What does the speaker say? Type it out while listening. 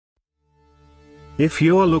If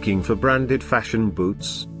you're looking for branded fashion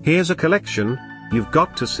boots, here's a collection you've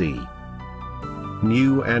got to see.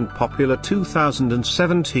 New and popular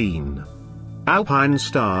 2017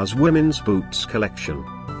 Alpinestars Women's Boots Collection.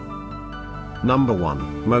 Number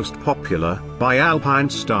 1, Most Popular, by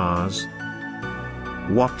Alpinestars.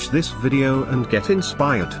 Watch this video and get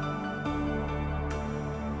inspired.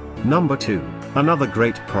 Number 2, another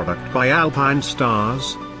great product by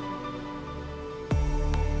Alpinestars.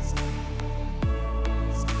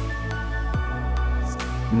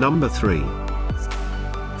 Number 3.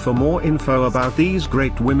 For more info about these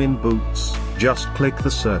great women boots, just click the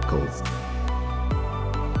circle.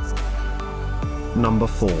 Number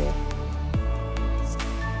 4.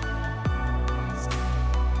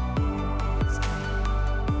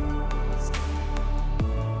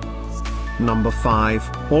 Number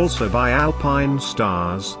 5, also by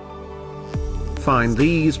Alpinestars. Find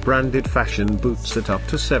these branded fashion boots at up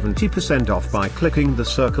to 70% off by clicking the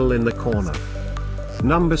circle in the corner.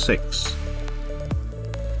 Number 6.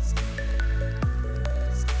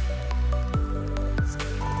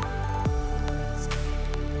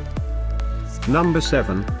 Number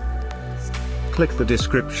 7. Click the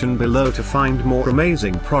description below to find more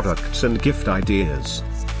amazing products and gift ideas.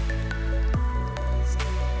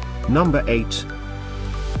 Number 8.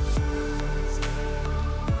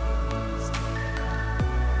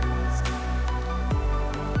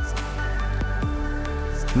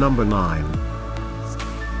 Number 9.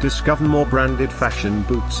 Discover more branded fashion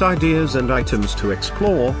boots ideas and items to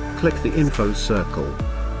explore, click the info circle.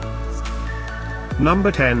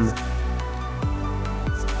 Number 10.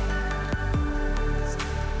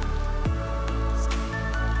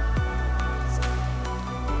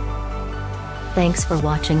 Thanks for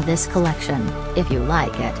watching this collection. If you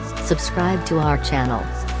like it, subscribe to our channel.